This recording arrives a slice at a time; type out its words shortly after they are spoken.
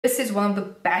This is one of the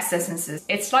best essences.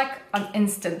 It's like an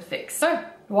instant fix. So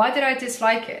why did I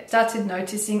dislike it? Started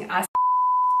noticing as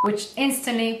which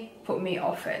instantly put me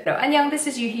off it. Hello, annyeong, this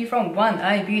is Yuhi from One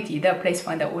Eye Beauty, the place to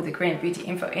find out all the Korean beauty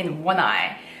info in one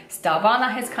eye.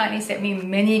 Stylevana has kindly sent me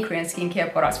many Korean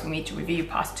skincare products for me to review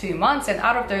past 2 months, and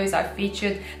out of those I've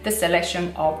featured the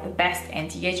selection of the best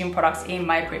anti-aging products in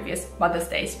my previous Mother's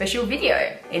Day special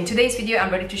video. In today's video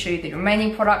I'm ready to show you the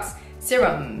remaining products,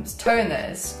 serums,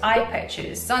 toners, eye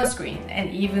patches, sunscreen, and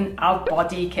even our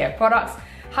body care products,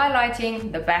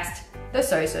 highlighting the best, the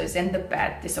so-sos, and the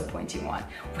bad, disappointing one.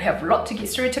 We have a lot to get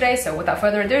through today, so without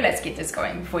further ado, let's get this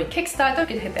going. Before we kickstart, don't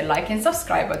forget to hit the like and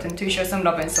subscribe button to show some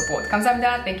love and support.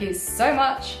 감사합니다. Thank you so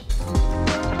much.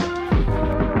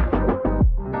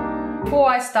 Before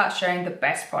I start sharing the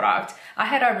best product, I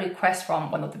had a request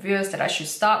from one of the viewers that I should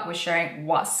start with sharing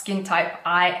what skin type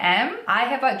I am. I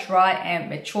have a dry and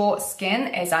mature skin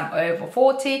as I'm over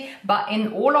 40, but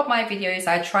in all of my videos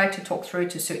I try to talk through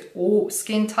to suit all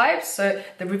skin types, so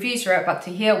the reviews you're about to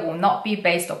hear will not be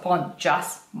based upon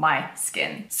just my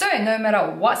skin. So no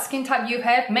matter what skin type you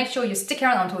have, make sure you stick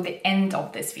around until the end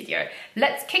of this video.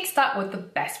 Let's kickstart with the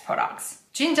best products.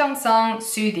 진정성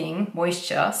Soothing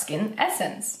Moisture Skin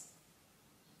Essence.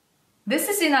 This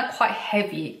is in a quite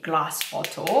heavy glass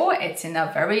bottle. It's in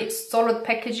a very solid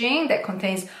packaging that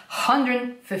contains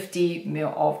 150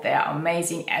 ml of their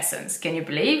amazing essence. Can you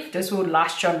believe? This will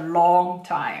last you a long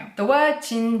time. The word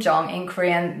진정 in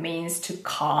Korean means to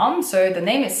calm, so the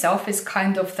name itself is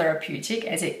kind of therapeutic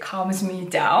as it calms me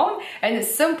down, and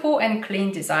its simple and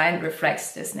clean design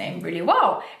reflects this name really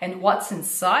well, and what's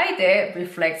inside it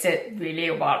reflects it really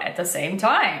well at the same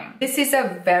time. This is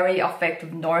a very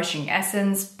effective nourishing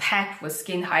essence packed with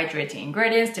skin hydrating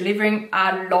ingredients, delivering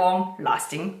a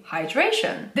long-lasting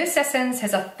hydration. This essence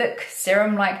has a thick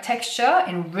serum-like texture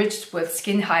enriched with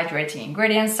skin hydrating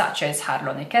ingredients such as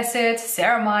hyaluronic acid,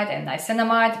 ceramide, and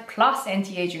niacinamide, plus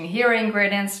anti-aging hero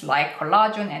ingredients like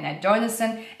collagen and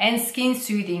adenosine, and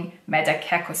skin-soothing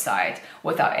metacacoside.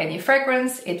 Without any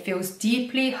fragrance, it feels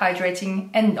deeply hydrating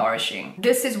and nourishing.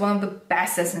 This is one of the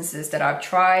best essences that I've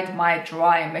tried. My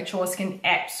dry and mature skin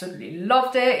absolutely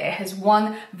loved it. It has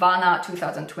won Vana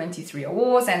 2023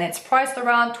 awards, and it's priced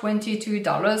around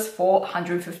 $22 for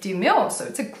 150 ml, so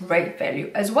it's a great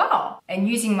value as well. And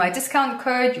using my discount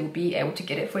code, you'll be able to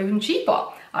get it for even cheaper.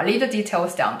 I'll leave the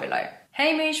details down below.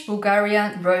 Heimish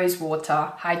Bulgarian Rose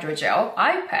Water Hydrogel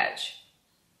Eye Patch.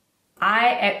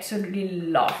 I absolutely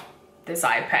love this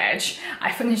eye patch.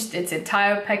 I finished its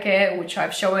entire packet, which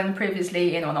I've shown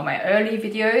previously in one of my early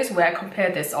videos where I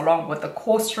compared this along with the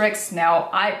Cosrx Snail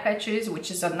eye patches, which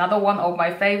is another one of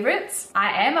my favorites.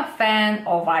 I am a fan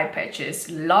of eye patches,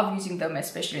 love using them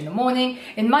especially in the morning.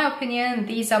 In my opinion,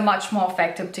 these are much more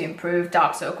effective to improve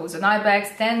dark circles and eye bags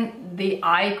than the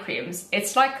eye creams.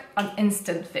 It's like an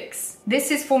instant fix. This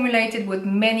is formulated with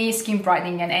many skin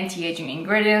brightening and anti-aging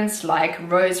ingredients like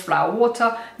rose flower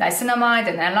water, niacinamide,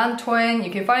 and allantoin.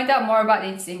 You can find out more about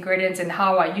these ingredients and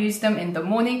how I use them in the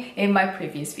morning in my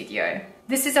previous video.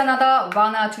 This is another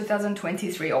Vana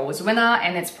 2023 awards winner,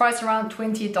 and it's priced around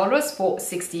 $20 for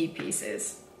 60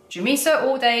 pieces. Jumiso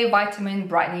All Day Vitamin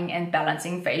Brightening and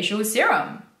Balancing Facial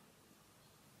Serum.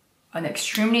 An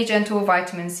extremely gentle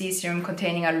vitamin C serum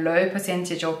containing a low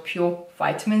percentage of pure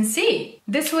vitamin C.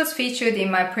 This was featured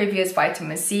in my previous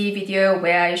vitamin C video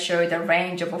where I showed a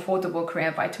range of affordable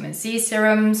Korean vitamin C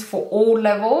serums for all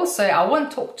levels, so I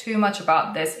won't talk too much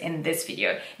about this in this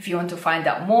video. If you want to find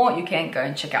out more, you can go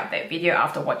and check out that video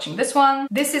after watching this one.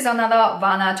 This is another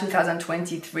Vana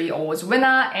 2023 awards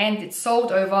winner, and it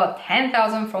sold over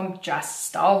 10,000 from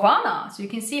just Stylevana. So you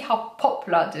can see how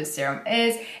popular this serum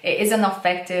is. It is an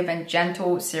effective and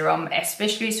gentle serum,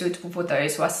 especially suitable for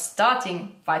those who are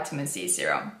starting vitamin C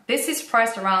serum. This is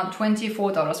priced around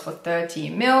 $24 for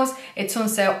 30 ml. It's on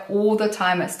sale all the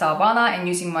time at Stylevana, and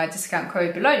using my discount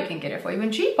code below, you can get it for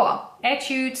even cheaper.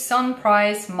 Etude Sun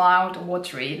Price Mild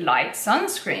Watery Light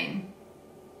Sunscreen.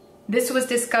 This was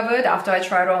discovered after I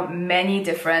tried on many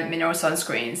different mineral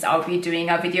sunscreens. I'll be doing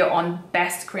a video on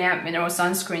best Korean mineral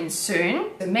sunscreen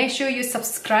soon. So make sure you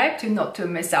subscribe to not to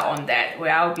miss out on that,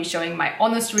 where I'll be showing my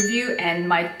honest review and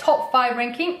my top 5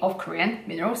 ranking of Korean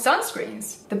mineral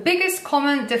sunscreens. The biggest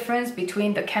common difference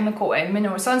between the chemical and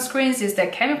mineral sunscreens is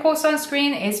that chemical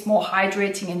sunscreen is more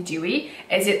hydrating and dewy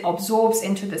as it absorbs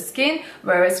into the skin,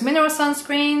 whereas mineral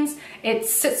sunscreens, it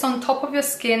sits on top of your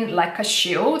skin like a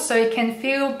shield, so it can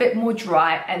feel a bit more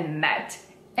dry and matte,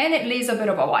 and it leaves a bit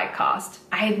of a white cast.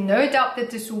 I had no doubt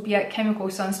that this will be a chemical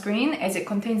sunscreen as it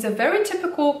contains a very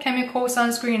typical chemical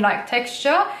sunscreen-like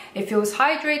texture. It feels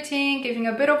hydrating, giving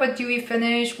a bit of a dewy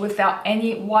finish without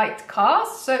any white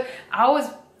cast, so I was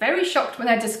very shocked when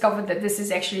I discovered that this is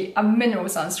actually a mineral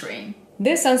sunscreen.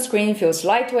 This sunscreen feels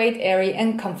lightweight, airy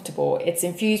and comfortable. It's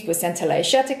infused with Centella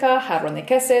asiatica,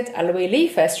 hyaluronic acid, aloe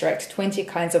leaf extract, 20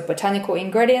 kinds of botanical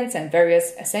ingredients and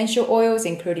various essential oils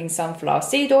including sunflower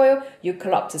seed oil,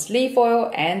 eucalyptus leaf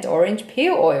oil and orange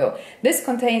peel oil. This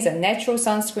contains a natural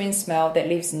sunscreen smell that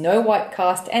leaves no white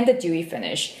cast and a dewy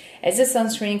finish. As this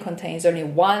sunscreen contains only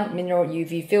one mineral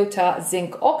UV filter,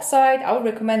 zinc oxide, I would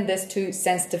recommend this to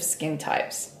sensitive skin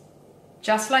types.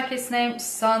 Just like its name,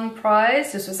 Sun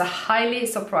Price, this was a highly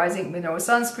surprising mineral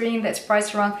sunscreen that's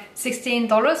priced around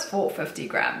 $16 for 50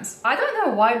 grams. I don't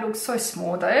know why it looks so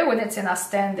small though when it's in a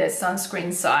standard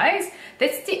sunscreen size.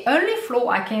 That's the only flaw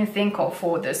I can think of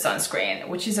for this sunscreen,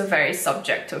 which is a very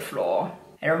subjective flaw.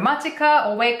 Aromatica,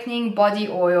 Awakening Body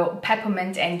Oil,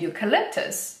 Peppermint and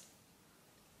Eucalyptus.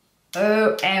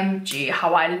 OMG,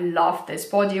 how I love this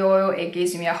body oil. It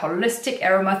gives me a holistic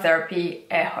aromatherapy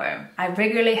at home. I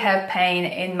regularly have pain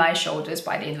in my shoulders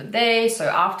by the end of the day, so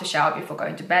after shower before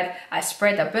going to bed, I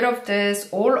spread a bit of this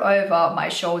all over my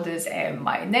shoulders and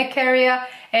my neck area,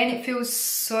 and it feels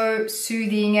so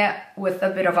soothing with a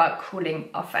bit of a cooling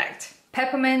effect.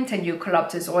 Peppermint and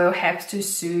eucalyptus oil helps to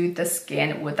soothe the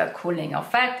skin with a cooling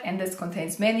effect, and this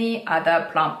contains many other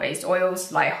plant-based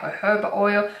oils like jojoba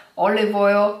oil, olive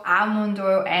oil, almond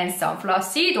oil, and sunflower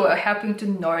seed oil, helping to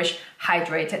nourish,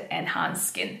 hydrate, and enhance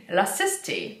skin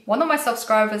elasticity. One of my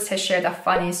subscribers has shared a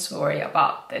funny story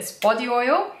about this body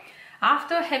oil.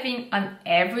 After having an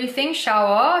everything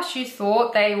shower, she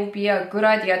thought that it would be a good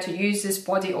idea to use this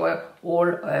body oil all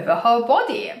over her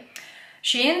body.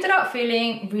 She ended up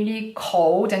feeling really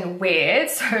cold and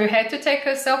weird, so had to take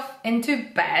herself into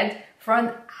bed for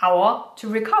an hour to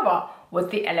recover with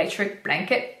the electric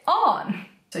blanket on.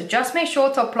 So just make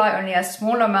sure to apply only a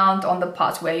small amount on the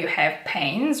parts where you have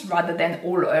pains rather than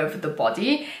all over the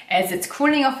body, as its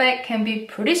cooling effect can be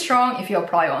pretty strong if you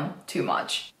apply on too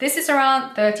much. This is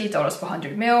around $30 per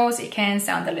 100 ml. It can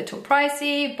sound a little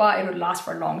pricey, but it will last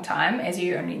for a long time as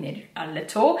you only need a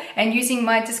little, and using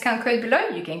my discount code below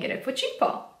you can get it for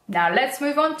cheaper. Now let's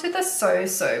move on to the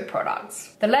So-sos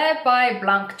products. The Lab by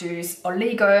Blanc Juice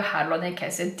Oligo Hyaluronic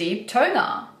Acid Deep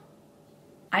Toner.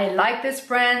 I like this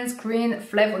brand's green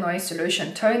flavonoid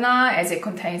solution toner as it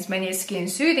contains many skin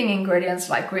soothing ingredients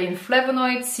like green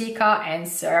flavonoid, cica and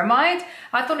ceramide.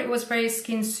 I thought it was very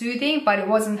skin soothing, but it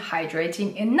wasn't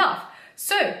hydrating enough.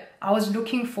 So I was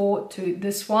looking forward to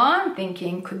this one,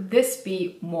 thinking could this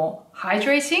be more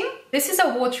hydrating? This is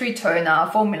a watery toner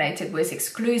formulated with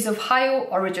exclusive higher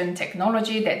origin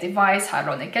technology that divides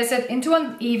hyaluronic acid into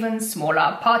an even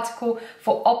smaller particle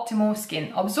for optimal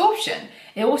skin absorption.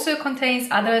 It also contains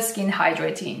other skin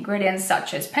hydrating ingredients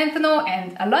such as panthenol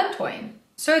and allantoin.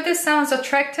 So this sounds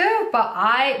attractive, but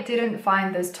I didn't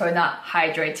find this toner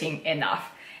hydrating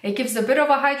enough. It gives a bit of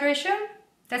a hydration.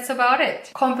 That's about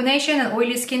it. Combination and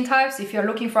oily skin types, if you're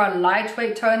looking for a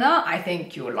lightweight toner, I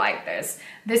think you'll like this.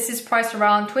 This is priced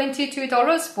around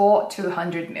 $22 for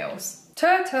 200 ml.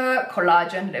 TirTir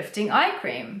Collagen Lifting Eye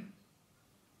Cream.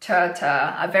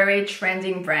 TirTir, a very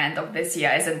trending brand of this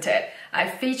year, isn't it? I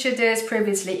featured this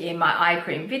previously in my eye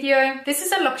cream video. This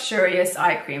is a luxurious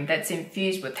eye cream that's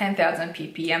infused with 10,000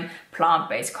 ppm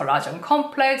plant-based collagen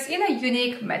complex in a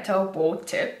unique metal ball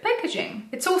tip packaging.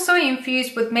 It's also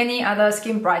infused with many other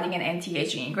skin brightening and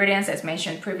anti-aging ingredients as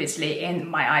mentioned previously in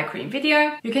my eye cream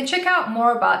video. You can check out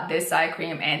more about this eye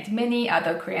cream and many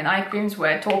other Korean eye creams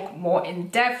where I talk more in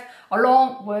depth,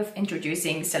 along with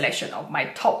introducing selection of my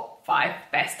top 5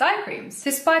 best eye creams.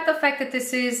 Despite the fact that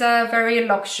this is a very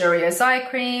luxurious eye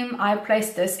cream, I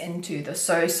placed this into the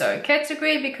So-sos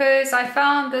category because I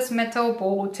found this metal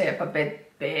ball tip a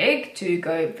bit big to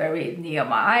go very near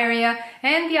my eye area,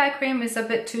 and the eye cream is a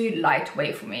bit too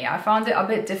lightweight for me. I found it a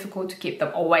bit difficult to keep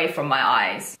them away from my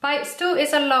eyes. But it still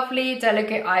is a lovely,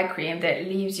 delicate eye cream that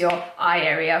leaves your eye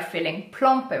area feeling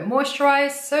plump and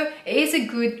moisturized, so it is a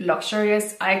good,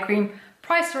 luxurious eye cream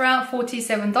priced around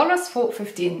 $47 for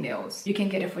 15 ml. You can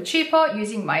get it for cheaper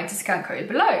using my discount code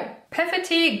below.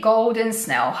 PETITFEE Golden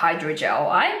Snail Hydrogel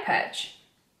Eye Patch.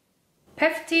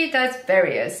 PETITFEE does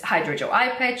various hydrogel eye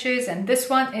patches, and this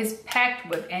one is packed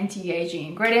with anti-aging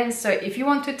ingredients, so if you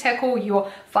want to tackle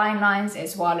your fine lines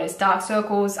as well as dark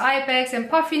circles, eye bags and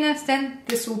puffiness, then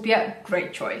this will be a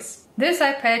great choice. This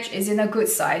eye patch is in a good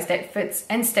size that fits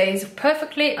and stays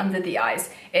perfectly under the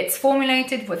eyes. It's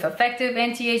formulated with effective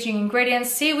anti-aging ingredients,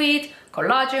 seaweed,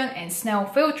 Collagen and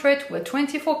Snail Filtrate with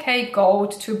 24K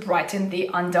gold to brighten the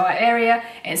under eye area,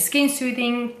 and skin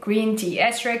soothing green tea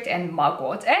extract and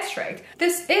mugwort extract.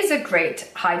 This is a great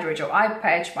hydrogel eye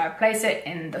patch, but I place it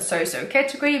in the So-so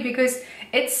category because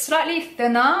it's slightly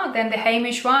thinner than the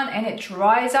heimish one and it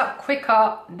dries up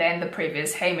quicker than the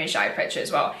previous heimish eye patch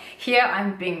as well. Here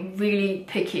I'm being really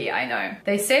picky, I know.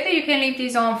 They say that you can leave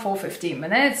these on for 15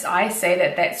 minutes. I say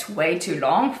that that's way too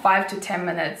long. 5 to 10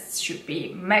 minutes should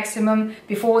be maximum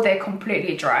before they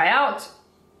completely dry out.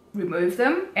 Remove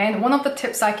them. And one of the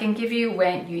tips I can give you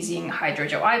when using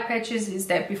hydrogel eye patches is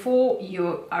that before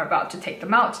you are about to take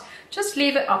them out, just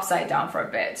leave it upside down for a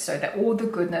bit so that all the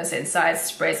goodness inside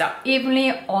spreads out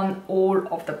evenly on all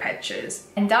of the patches.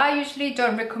 And I usually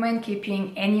don't recommend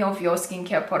keeping any of your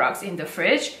skincare products in the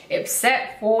fridge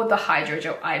except for the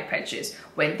hydrogel eye patches.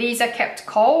 When these are kept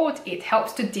cold, it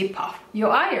helps to depuff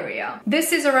your eye area.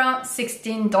 This is around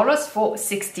 $16 for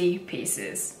 60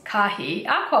 pieces. KAHI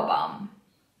Aqua Balm.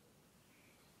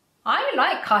 I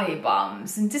like KAHI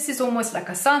balms, and this is almost like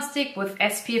a sunstick with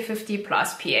SPF 50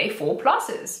 plus PA4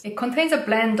 pluses. It contains a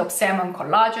blend of salmon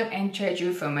collagen and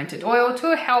jeju fermented oil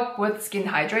to help with skin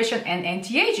hydration and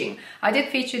anti-aging. I did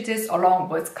feature this along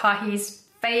with KAHI's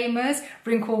famous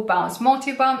Wrinkle Bounce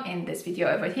Multi Balm in this video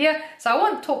over here, so I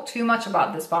won't talk too much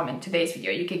about this balm in today's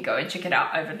video. You can go and check it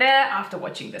out over there after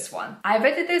watching this one. I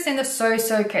rated this in the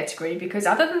So-so category because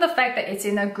other than the fact that it's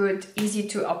in a good, easy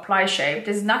to apply shape,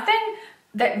 there's nothing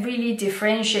that really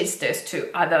differentiates this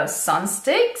to other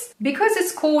sunsticks. Because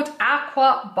it's called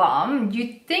Aqua Balm,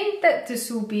 you'd think that this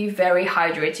will be very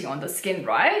hydrating on the skin,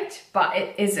 right? But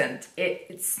it isn't.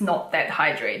 It's not that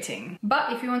hydrating.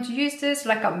 But if you want to use this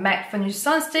like a matte finish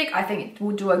sunstick, I think it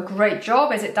will do a great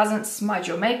job as it doesn't smudge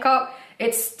your makeup.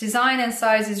 Its design and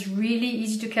size is really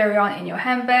easy to carry on in your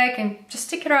handbag, and just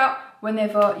stick it out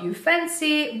whenever you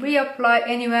fancy, reapply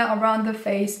anywhere around the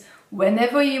face,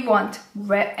 whenever you want,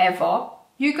 wherever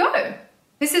you go.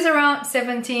 This is around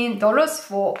 $17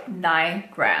 for 9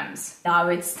 grams. Now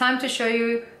it's time to show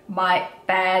you my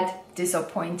bad,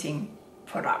 disappointing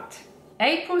product.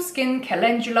 April Skin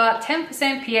Calendula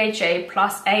 10% PHA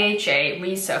plus AHA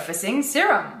Resurfacing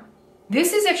Serum.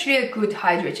 This is actually a good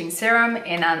hydrating serum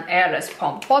in an airless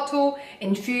pump bottle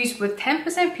infused with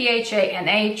 10% PHA and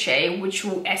AHA, which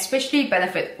will especially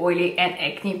benefit oily and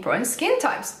acne prone skin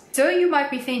types. So you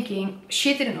might be thinking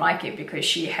she didn't like it because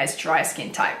she has dry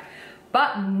skin type.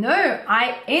 But no,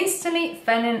 I instantly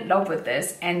fell in love with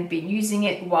this and been using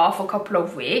it well for a couple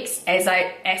of weeks, as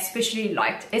I especially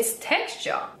liked its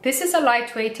texture. This is a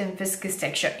lightweight and viscous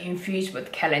texture infused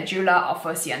with Calendula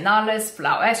officinalis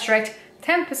flower extract,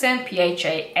 10%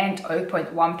 PHA and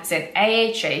 0.1%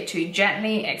 AHA to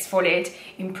gently exfoliate,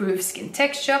 improve skin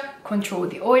texture, control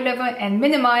the oil level, and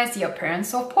minimize the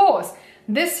appearance of pores.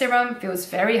 This serum feels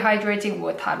very hydrating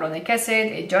with hyaluronic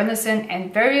acid, adenosine,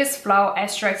 and various flower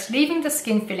extracts, leaving the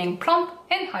skin feeling plump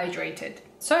and hydrated.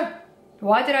 So,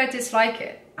 why did I dislike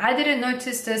it? I didn't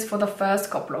notice this for the first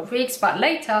couple of weeks, but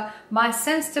later my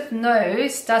sensitive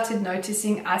nose started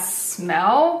noticing a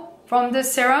smell from the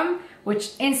serum,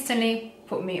 which instantly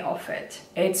put me off it.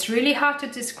 It's really hard to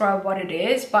describe what it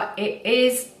is, but it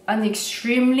is an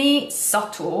extremely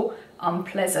subtle,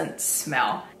 unpleasant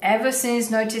smell. Ever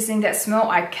since noticing that smell,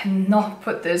 I cannot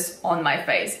put this on my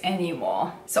face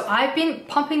anymore. So I've been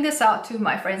pumping this out to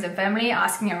my friends and family,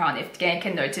 asking around if they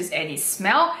can notice any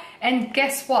smell. And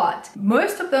guess what?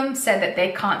 Most of them said that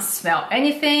they can't smell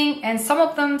anything, and some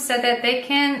of them said that they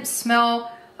can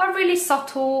smell a really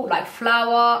subtle, like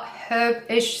flower,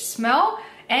 herb-ish smell,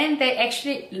 and they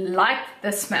actually like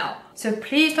the smell. So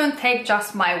please don't take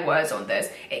just my words on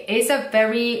this. It is a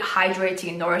very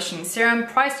hydrating, nourishing serum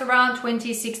priced around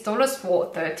 $26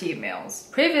 for 30 mils.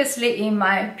 Previously in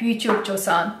my Beauty of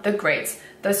Joseon, the Greats,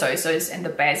 the So-sos, and the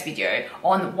Bads video,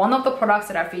 on one of the products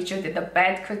that I featured in the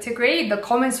bad category, the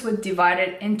comments were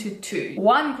divided into two.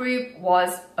 One group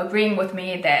was agreeing with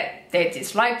me that they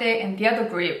disliked it, and the other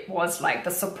group was like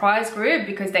the surprise group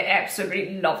because they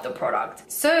absolutely love the product.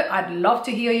 So I'd love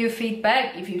to hear your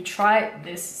feedback if you tried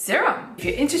this serum. If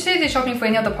you're interested in shopping for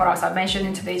any of the products I've mentioned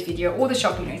in today's video, all the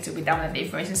shopping links will be down in the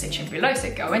information section below,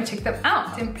 so go and check them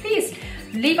out. And please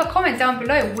leave a comment down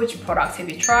below which products have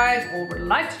you tried or would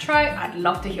like to try. I'd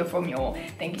love to hear from you all.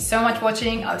 Thank you so much for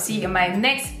watching. I'll see you in my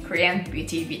next Korean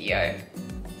beauty video.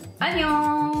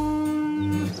 Annyeong!